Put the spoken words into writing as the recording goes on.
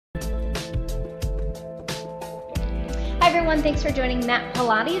Hi everyone, thanks for joining Mat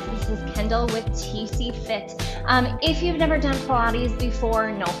Pilates. This is Kendall with TC Fit. If you've never done Pilates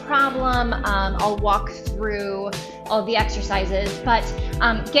before, no problem. I'll walk through all the exercises, but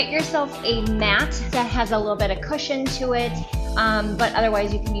get yourself a mat that has a little bit of cushion to it, but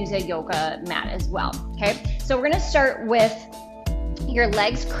otherwise you can use a yoga mat as well, okay? So we're gonna start with your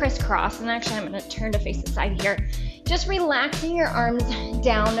legs crisscross, and actually I'm gonna turn to face the side here. Just relaxing your arms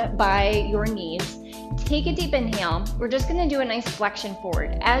down by your knees. Take a deep inhale. We're just gonna do a nice flexion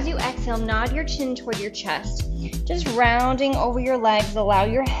forward. As you exhale, nod your chin toward your chest. Just rounding over your legs, allow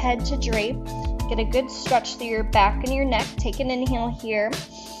your head to drape. Get a good stretch through your back and your neck. Take an inhale here.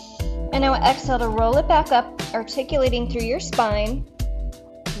 And now exhale to roll it back up, articulating through your spine,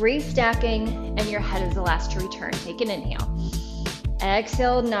 restacking, and your head is the last to return. Take an inhale.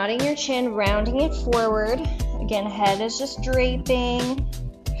 Exhale, nodding your chin, rounding it forward. Again, head is just draping.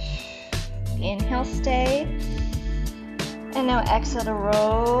 Inhale, stay. And now exhale to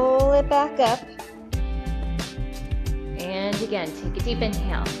roll it back up. And again, take a deep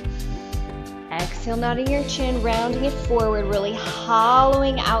inhale. Exhale, nodding your chin, rounding it forward, really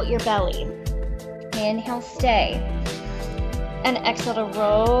hollowing out your belly. Inhale, stay. And exhale to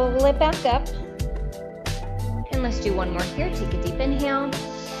roll it back up. And let's do one more here. Take a deep inhale.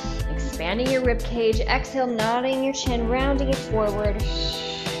 Expanding your rib cage. Exhale, nodding your chin, rounding it forward.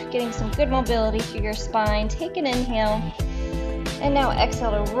 Getting some good mobility through your spine. Take an inhale. And now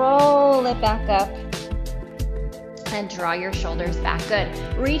exhale to roll it back up. And draw your shoulders back. Good.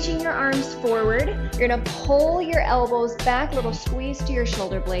 Reaching your arms forward. You're gonna pull your elbows back, little squeeze to your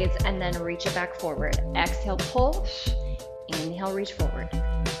shoulder blades, and then reach it back forward. Exhale, pull. Inhale, reach forward.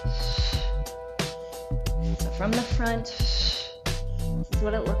 So from the front, this is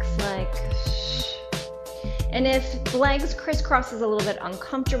what it looks like. And if legs crisscross is a little bit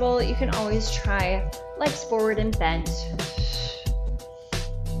uncomfortable, you can always try legs forward and bent.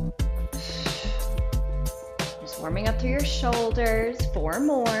 Just warming up through your shoulders. 4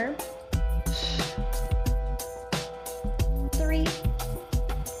 more. 3,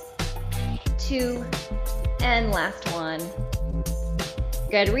 2, and last one.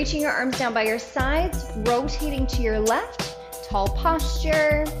 Good. Reaching your arms down by your sides, rotating to your left, tall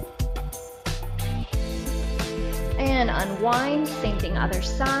posture. And unwind, same thing other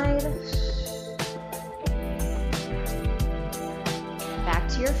side. Back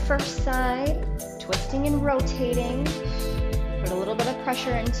to your first side, twisting and rotating. Put a little bit of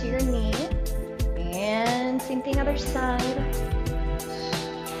pressure into your knee. And same thing other side.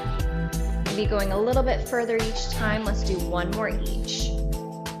 Maybe going a little bit further each time. Let's do one more each.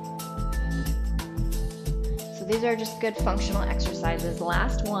 So these are just good functional exercises.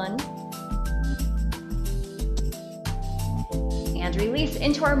 Last one. And release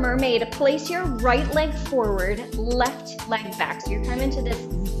into our mermaid. Place your right leg forward, left leg back. So you're kind of into this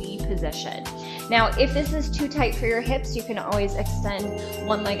Z position. Now, if this is too tight for your hips, you can always extend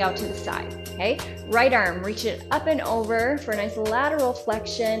one leg out to the side, okay? Right arm, reach it up and over for a nice lateral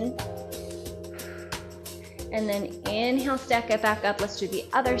flexion. And then inhale, stack it back up. Let's do the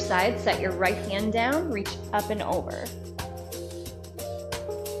other side. Set your right hand down, reach up and over.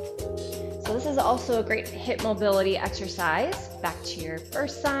 So this is also a great hip mobility exercise. Back to your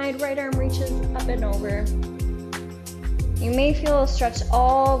first side, right arm reaches up and over. You may feel a stretch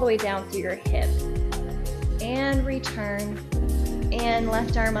all the way down through your hip. And return. And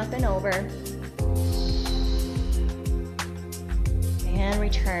left arm up and over. And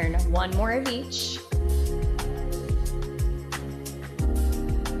return. One more of each.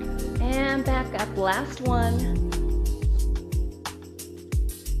 And back up, last one.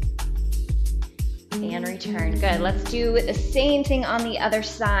 And return. Good. Let's do the same thing on the other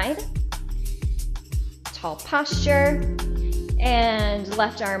side. Tall posture. And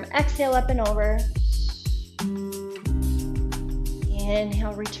left arm exhale up and over.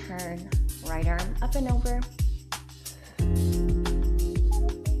 Inhale, return. Right arm up and over.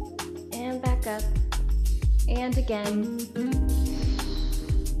 And back up. And again.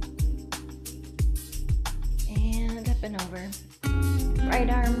 And up and over. Right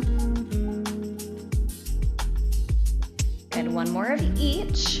arm. Good, one more of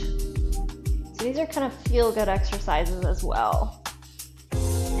each. So these are kind of feel-good exercises as well.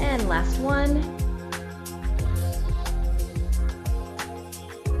 And last one.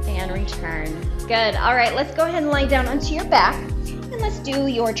 And return. Good, all right, let's go ahead and lie down onto your back. And let's do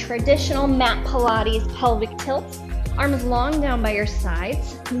your traditional mat Pilates pelvic tilts. Arms long down by your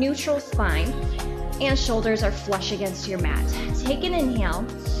sides, neutral spine, and shoulders are flush against your mat. Take an inhale.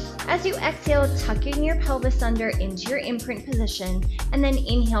 As you exhale, tucking your pelvis under into your imprint position, and then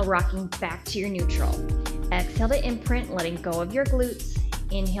inhale, rocking back to your neutral. Exhale to imprint, letting go of your glutes.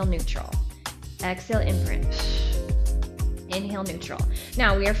 Inhale, neutral. Exhale, imprint. Inhale, neutral.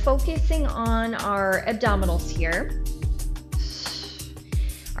 Now we are focusing on our abdominals here.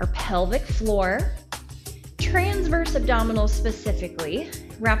 Our pelvic floor. Transverse abdominals specifically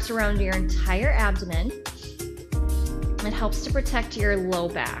wraps around your entire abdomen. It helps to protect your low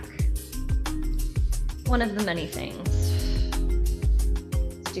back. One of the many things.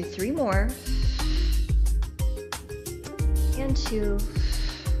 Let's do 3 more. And 2.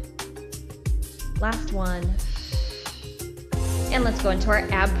 Last one. And let's go into our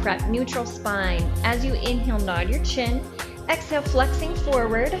ab prep, neutral spine. As you inhale, nod your chin. Exhale, flexing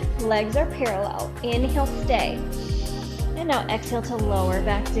forward. Legs are parallel. Inhale, stay. And now exhale to lower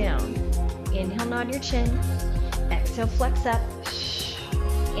back down. Inhale, nod your chin. Exhale, flex up.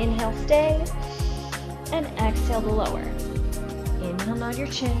 Inhale, stay. And exhale to lower. Inhale, nod your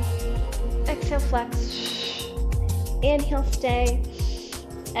chin. Exhale, flex. Inhale, stay.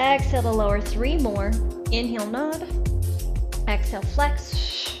 Exhale to lower. 3 more. Inhale, nod. Exhale,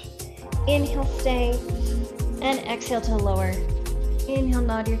 flex. Inhale, stay. And exhale to lower. Inhale,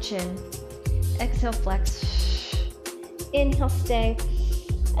 nod your chin. Exhale, flex. Inhale, stay.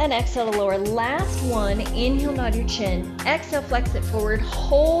 And exhale to lower. Last one. Inhale, nod your chin. Exhale, flex it forward.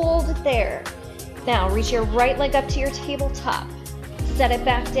 Hold it there. Now reach your right leg up to your tabletop. Set it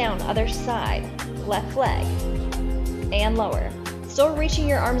back down. Other side. Left leg. And lower. Still reaching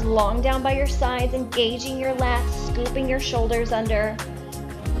your arms long down by your sides, engaging your lats, scooping your shoulders under.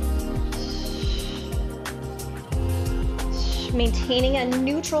 Maintaining a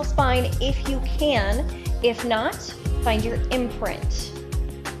neutral spine if you can. If not, find your imprint.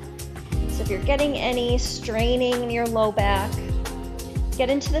 So if you're getting any straining in your low back, get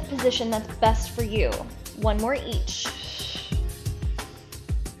into the position that's best for you. 1 more each.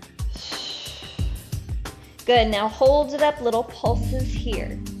 Good, now hold it up, little pulses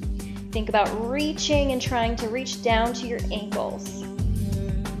here. Think about reaching and trying to reach down to your ankles.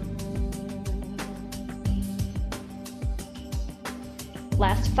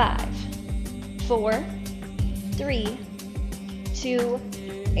 Last 5, 4, 3, 2,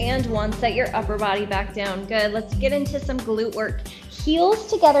 and 1. Set your upper body back down. Good, let's get into some glute work. Heels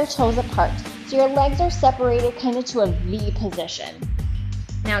together, toes apart. So your legs are separated kind of to a V position.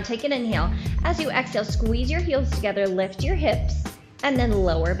 Now take an inhale. As you exhale, squeeze your heels together, lift your hips, and then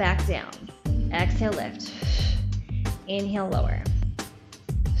lower back down. Exhale, lift. Inhale, lower.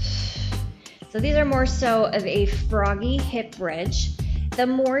 So these are more so of a froggy hip bridge. The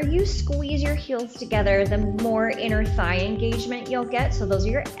more you squeeze your heels together, the more inner thigh engagement you'll get. So those are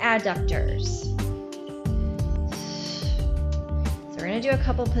your adductors. So we're gonna do a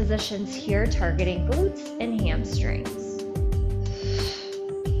couple positions here, targeting glutes and hamstrings.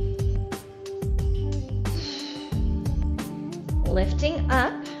 Lifting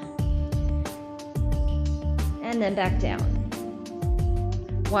up, and then back down.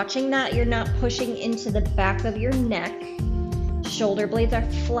 Watching that you're not pushing into the back of your neck. Shoulder blades are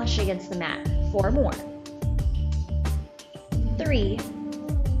flush against the mat. 4 more. 3,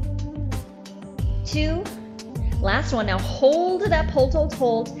 2, last one. Now hold it up, hold, hold,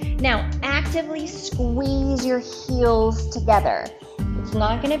 hold. Now actively squeeze your heels together. It's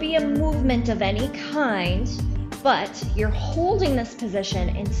not gonna be a movement of any kind, but you're holding this position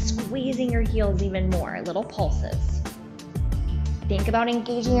and squeezing your heels even more. Little pulses. Think about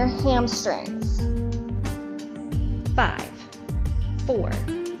engaging your hamstrings. 5, 4,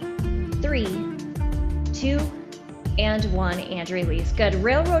 3, 2, and 1, and release. Good.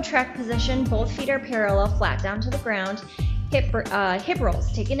 Railroad track position. Both feet are parallel, flat down to the ground. Hip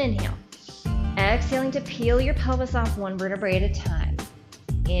rolls. Take an inhale. Exhaling to peel your pelvis off 1 vertebrae at a time.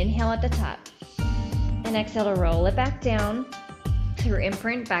 Inhale at the top. And exhale to roll it back down through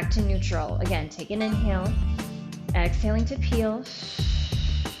imprint back to neutral. Again, take an inhale. Exhaling to peel.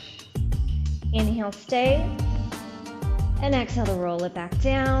 Inhale, stay. And exhale to roll it back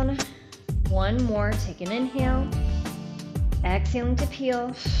down. 1 more, take an inhale. Exhaling to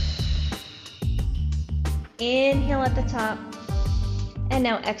peel. Inhale at the top. And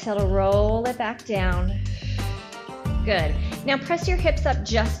now exhale to roll it back down. Good. Now press your hips up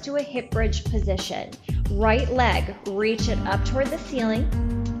just to a hip bridge position. Right leg, reach it up toward the ceiling.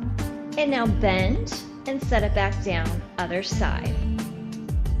 And now bend and set it back down. Other side.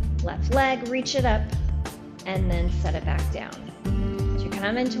 Left leg, reach it up, and then set it back down. So you're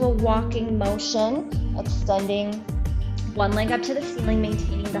kind of into a walking motion, extending one leg up to the ceiling,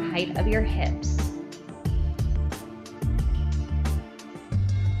 maintaining the height of your hips.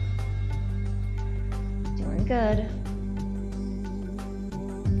 Doing good.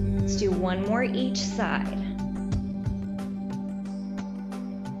 Let's do one more each side.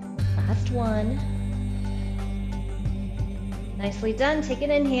 Last one. Nicely done. Take an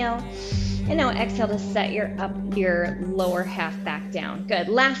inhale. And now exhale to set your lower half back down. Good.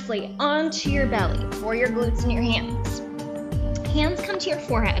 Lastly, onto your belly for your glutes and your hands. Hands come to your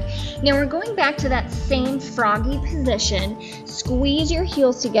forehead. Now we're going back to that same froggy position. Squeeze your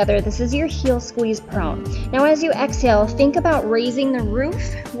heels together. This is your heel squeeze prone. Now as you exhale, think about raising the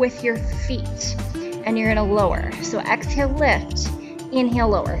roof with your feet. And you're gonna lower. So exhale, lift. Inhale,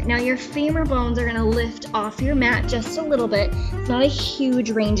 lower. Now your femur bones are gonna lift off your mat just a little bit. It's not a huge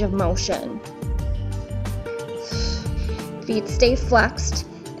range of motion. Feet stay flexed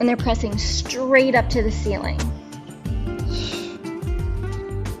and they're pressing straight up to the ceiling.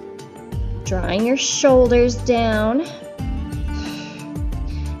 Drawing your shoulders down.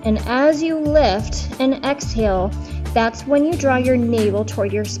 And as you lift and exhale, that's when you draw your navel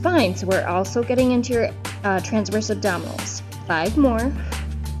toward your spine. So we're also getting into your transverse abdominals. 5 more.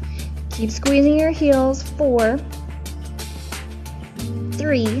 Keep squeezing your heels. 4,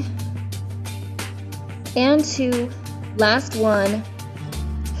 3, and 2. Last one.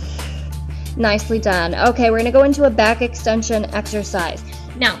 Nicely done. Okay, we're gonna go into a back extension exercise.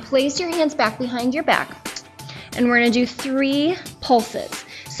 Now, place your hands back behind your back, and we're gonna do 3 pulses.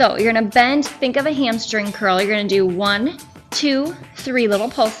 So you're gonna bend, think of a hamstring curl. You're gonna do 1, 2, 3 little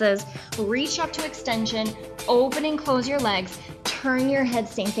pulses. Reach up to extension, open and close your legs, turn your head,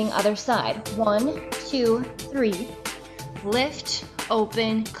 same thing, other side. 1, 2, 3. Lift,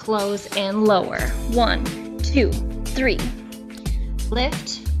 open, close, and lower. 1, 2, 3.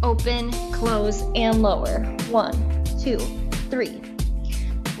 Lift, open, close, and lower. 1, 2, 3.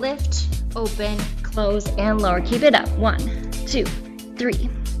 Lift, open, close, and lower. Keep it up. 1, 2, 3.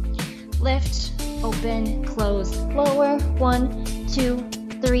 Lift, open, close, lower. 1, 2,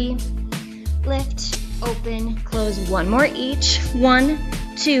 3. Lift, open, close. One more each. 1,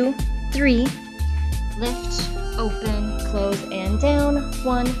 2, 3. Lift, open, close, and down.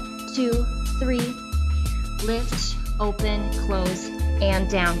 1, 2, 3. Lift, open, close, and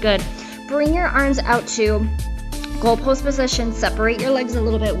down. Good. Bring your arms out to goal post position. Separate your legs a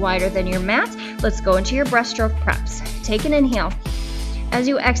little bit wider than your mat. Let's go into your breaststroke preps. Take an inhale. As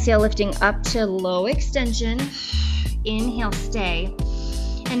you exhale, lifting up to low extension. Inhale, stay.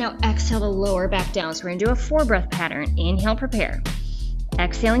 And now exhale to lower back down. So we're gonna do a 4-breath pattern. Inhale, prepare.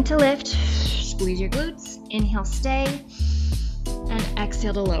 Exhaling to lift. Squeeze your glutes. Inhale, stay. And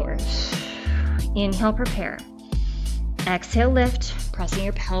exhale to lower. Inhale, prepare. Exhale, lift. Pressing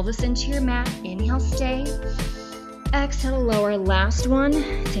your pelvis into your mat. Inhale, stay. Exhale to lower. Last one.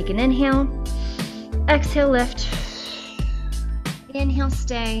 Take an inhale. Exhale, lift. Inhale,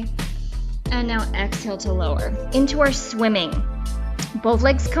 stay. And now exhale to lower. Into our swimming. Both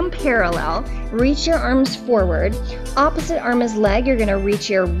legs come parallel. Reach your arms forward. Opposite arm is leg. You're gonna reach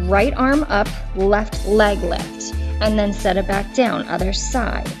your right arm up, left leg lift, and then set it back down, other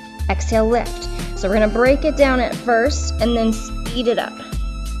side. Exhale, lift. So we're gonna break it down at first and then speed it up.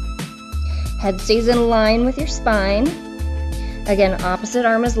 Head stays in line with your spine. Again, opposite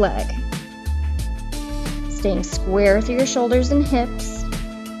arm is leg. Staying square through your shoulders and hips.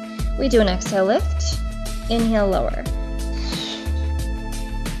 We do an exhale, lift. Inhale, lower.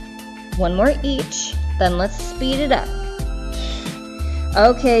 One more each, then let's speed it up.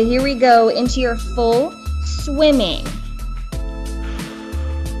 Okay, here we go into your full swimming.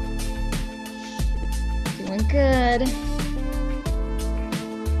 Doing good.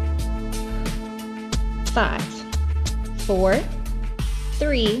 5, 4,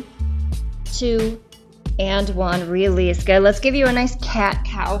 3, 2, and 1. Release. Good. Let's give you a nice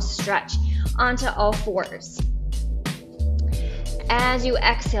cat-cow stretch onto all fours. As you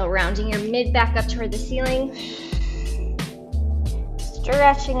exhale, rounding your mid back up toward the ceiling.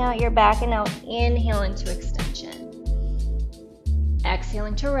 Stretching out your back, and now inhaling to extension.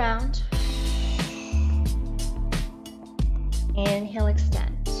 Exhaling to round. Inhale,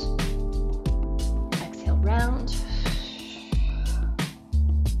 extend. Exhale, round.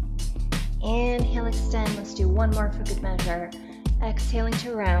 Inhale, extend. Let's do one more for good measure. Exhaling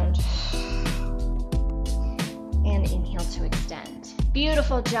to round. And inhale to extend.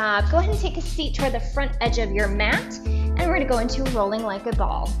 Beautiful job. Go ahead and take a seat toward the front edge of your mat, and we're going to go into rolling like a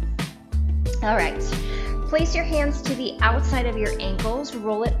ball. All right. Place your hands to the outside of your ankles,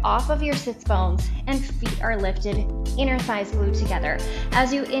 roll it off of your sits bones, and feet are lifted, inner thighs glued together.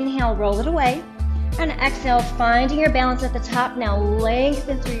 As you inhale, roll it away, and exhale, finding your balance at the top. Now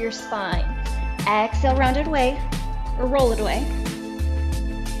lengthen through your spine. Exhale, round it away, or roll it away,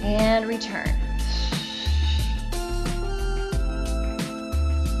 and return.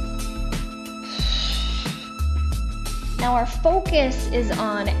 Now our focus is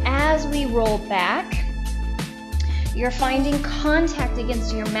on, as we roll back, you're finding contact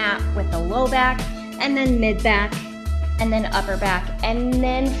against your mat with the low back, and then mid back, and then upper back, and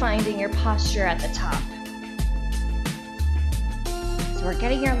then finding your posture at the top. So we're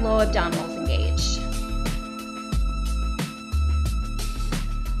getting your low abdominals engaged.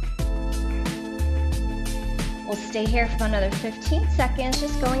 We'll stay here for another 15 seconds,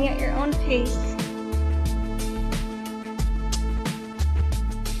 just going at your own pace.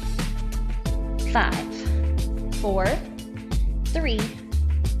 5, 4, 3,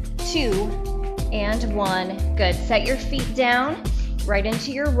 2, and 1. Good. Set your feet down right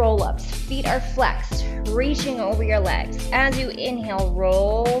into your roll-ups. Feet are flexed, reaching over your legs. As you inhale,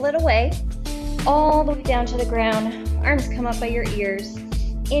 roll it away, all the way down to the ground. Arms come up by your ears.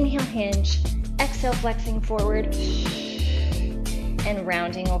 Inhale, hinge. Exhale, flexing forward and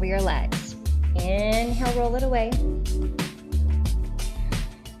rounding over your legs. Inhale, roll it away.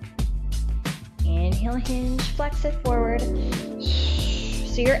 Inhale, hinge, flex it forward.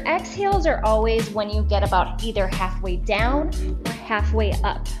 So your exhales are always when you get about either halfway down or halfway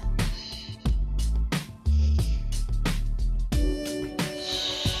up.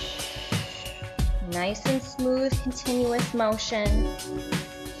 Nice and smooth, continuous motion.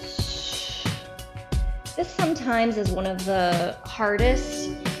 This sometimes is one of the hardest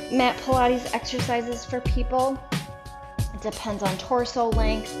mat Pilates exercises for people. It depends on torso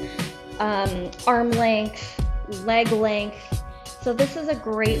length, arm length, leg length. So this is a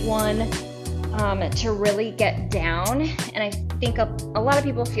great one to really get down, and I think a lot of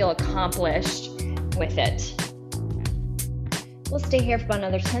people feel accomplished with it. We'll stay here for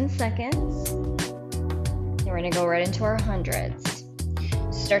another 10 seconds. Then we're gonna go right into our hundreds.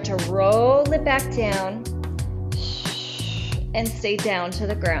 Start to roll it back down and stay down to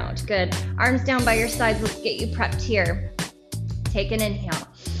the ground. Good. Arms down by your sides. Let's get you prepped here. Take an inhale.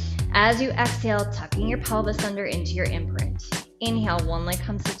 As you exhale, tucking your pelvis under into your imprint. Inhale, one leg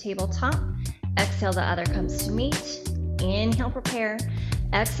comes to tabletop. Exhale, the other comes to meet. Inhale, prepare.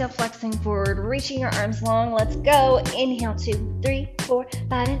 Exhale, flexing forward, reaching your arms long. Let's go. Inhale, 2, 3, 4,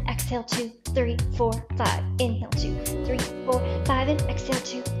 5, and exhale, 2, 3, 4, 5. Inhale, 2, 3, 4, 5, and exhale,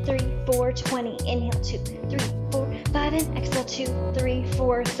 2, 3, 4, 20. Inhale, 2, 3, 4, 5, and exhale, 2, 3,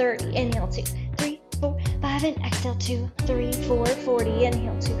 4, 30. Inhale, 2, 3, 4, 5, and exhale, 2, 3, 4, 40.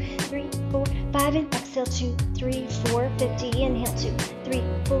 Inhale, 2, 3, 4, 5, and exhale, 2, 3, 4, 50. Inhale, 2, 3,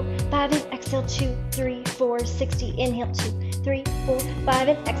 4, 5, and exhale, 2, 3, 4, 60. Inhale, 2, 3, 4, 5,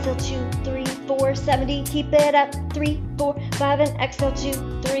 and exhale, 2, 3, 4, 70. Keep it up. 3, 4, 5, and exhale,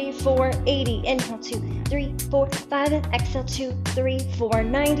 2, 3, 4, 80. Inhale, 2, 3, 4, 5, and exhale, 2, 3, 4,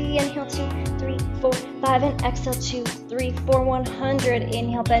 90. Inhale, 2, 3, 4, 5, and exhale, 2, 3, 4, 100.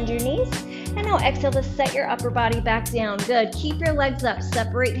 Inhale, bend your knees. And now exhale to set your upper body back down. Good. Keep your legs up.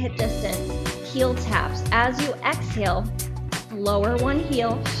 Separate hip distance. Heel taps. As you exhale, lower one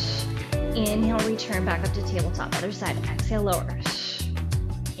heel. Inhale, return back up to tabletop. Other side. Exhale, lower.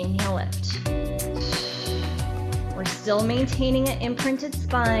 Inhale, lift. We're still maintaining an imprinted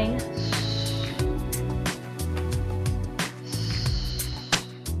spine.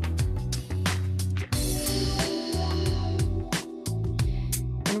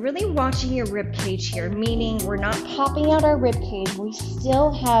 And really watching your rib cage here, meaning we're not popping out our rib cage. We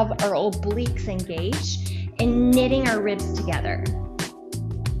still have our obliques engaged and knitting our ribs together.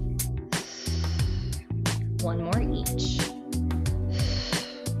 One more each.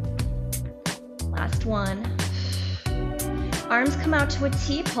 Last one. Arms come out to a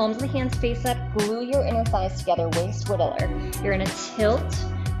T, palms of the hands face up, glue your inner thighs together, waist whittler. You're gonna tilt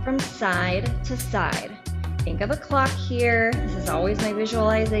from side to side. Think of a clock here. This is always my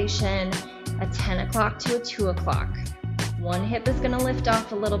visualization. A 10 o'clock to a 2 o'clock. One hip is gonna lift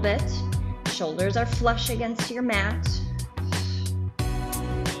off a little bit. Shoulders are flush against your mat.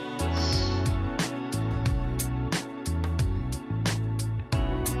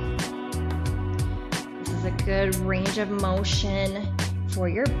 Good range of motion for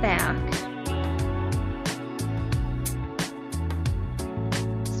your back.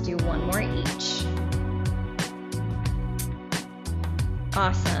 Let's do one more each.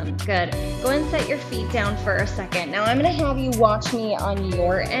 Awesome, good. Go and set your feet down for a second. Now I'm gonna have you watch me on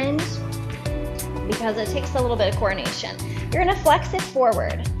your end because it takes a little bit of coordination. You're gonna flex it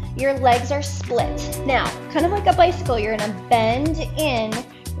forward. Your legs are split. Now, kind of like a bicycle, you're gonna bend in,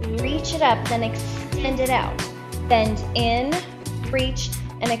 reach it up, then extend it out. Bend in, reach,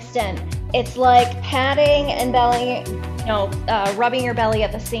 and extend. It's like padding and belly, rubbing your belly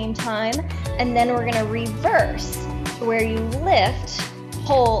at the same time. And then we're gonna reverse to where you lift,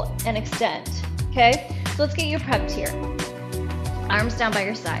 pull, and extend. Okay? So So let's get you prepped here. Arms down by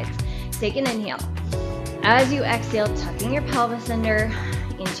your sides. Take an inhale. As you exhale, tucking your pelvis under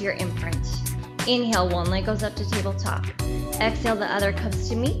into your imprint. Inhale, one leg goes up to tabletop. Exhale, the other comes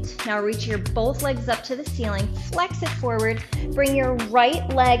to meet. Now reach your both legs up to the ceiling, flex it forward, bring your right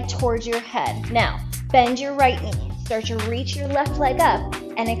leg towards your head. Now, bend your right knee. Start to reach your left leg up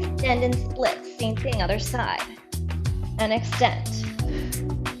and extend and split. Same thing, other side. And extend.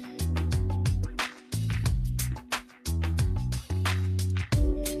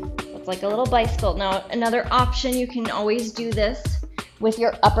 It's like a little bicycle. Now, another option, you can always do this with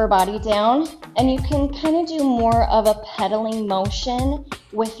your upper body down, and you can kind of do more of a pedaling motion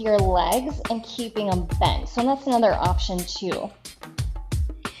with your legs and keeping them bent. So that's another option too.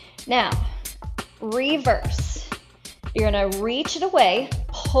 Now, reverse. You're gonna reach it away,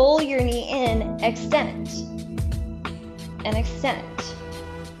 pull your knee in, extend, and extend.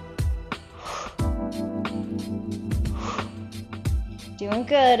 Doing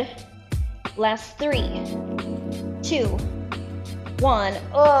good. Last 3, 2, 1.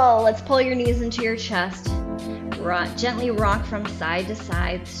 Oh, let's pull your knees into your chest. Gently rock from side to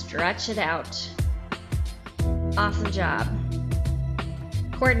side. Stretch it out. Awesome job.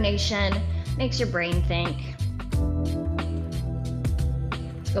 Coordination makes your brain think.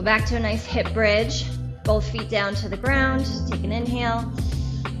 Let's go back to a nice hip bridge. Both feet down to the ground. Take an inhale.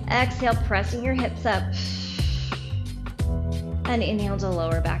 Exhale, pressing your hips up. And inhale to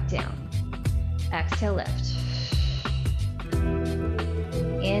lower back down. Exhale, lift.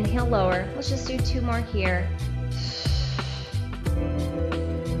 Inhale, lower. Let's just do 2 more here.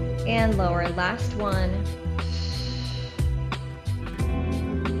 And lower. Last one.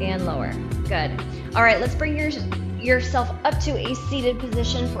 And lower. Good. All right, let's bring yourself up to a seated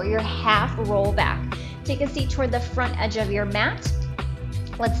position for your half roll back. Take a seat toward the front edge of your mat.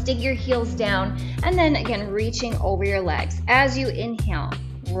 Let's dig your heels down, and then again, reaching over your legs. As you inhale,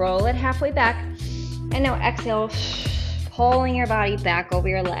 roll it halfway back, and now exhale, pulling your body back over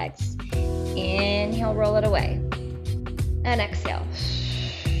your legs. Inhale, roll it away, and exhale.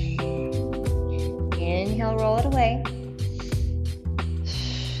 Inhale, roll it away,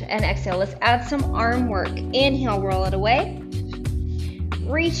 and exhale. Let's add some arm work. Inhale, roll it away,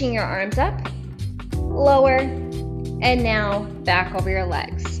 reaching your arms up, lower, and now back over your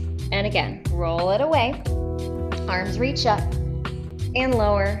legs. And again, roll it away. Arms reach up and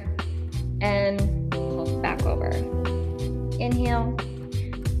lower and pull back over. Inhale,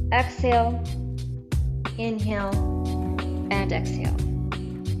 exhale, inhale, and exhale.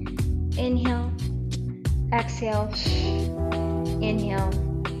 Inhale, exhale, inhale,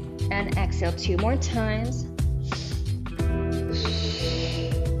 and exhale. 2 more times.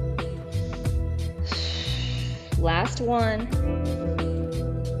 Last one.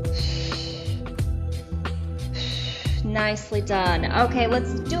 Nicely done. Okay,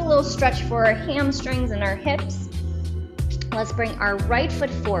 let's do a little stretch for our hamstrings and our hips. Let's bring our right foot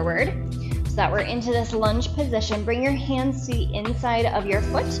forward so that we're into this lunge position. Bring your hands to the inside of your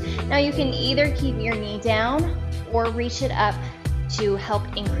foot. Now you can either keep your knee down or reach it up to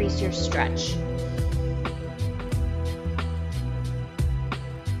help increase your stretch.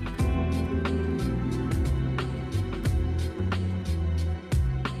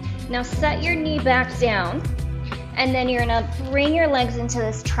 Now set your knee back down, and then you're gonna bring your legs into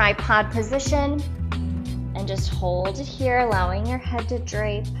this tripod position and just hold it here, allowing your head to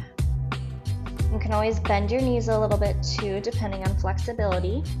drape. You can always bend your knees a little bit too, depending on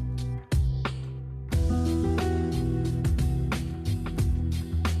flexibility.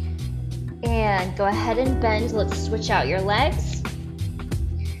 And go ahead and bend. Let's switch out your legs.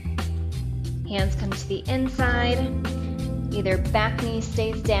 Hands come to the inside. Either back knee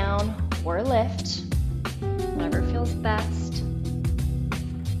stays down or lift, whatever feels best.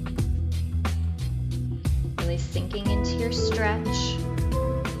 Really sinking into your stretch.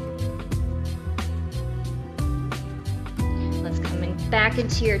 Let's come back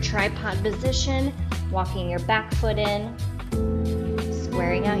into your tripod position, walking your back foot in,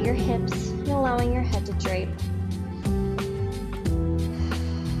 squaring out your hips, and allowing your head to drape.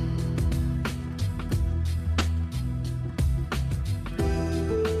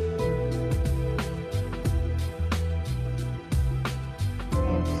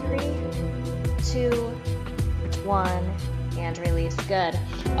 And release. Good.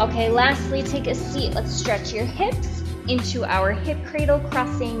 Okay, lastly, take a seat. Let's stretch your hips into our hip cradle,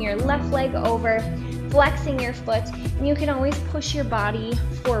 crossing your left leg over, flexing your foot, and you can always push your body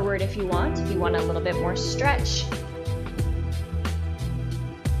forward if you want a little bit more stretch.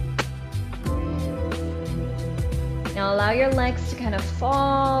 Now Now allow your legs to kind of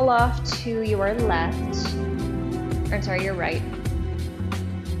fall off to your left, or sorry, your right.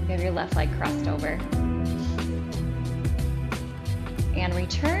 You have your left leg crossed over. And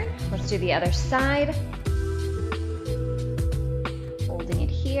return. Let's do the other side. Holding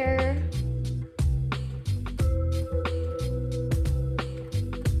it here.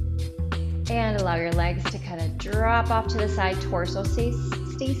 And allow your legs to kind of drop off to the side, torso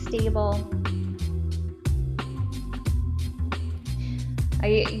stay stable. I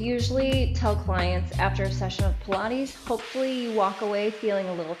usually tell clients after a session of Pilates, hopefully you walk away feeling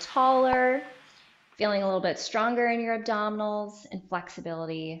a little taller, feeling a little bit stronger in your abdominals and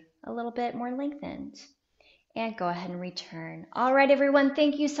flexibility, a little bit more lengthened. And go ahead and return. All right, everyone,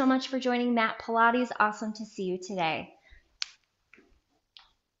 thank you so much for joining Mat Pilates. Awesome to see you today.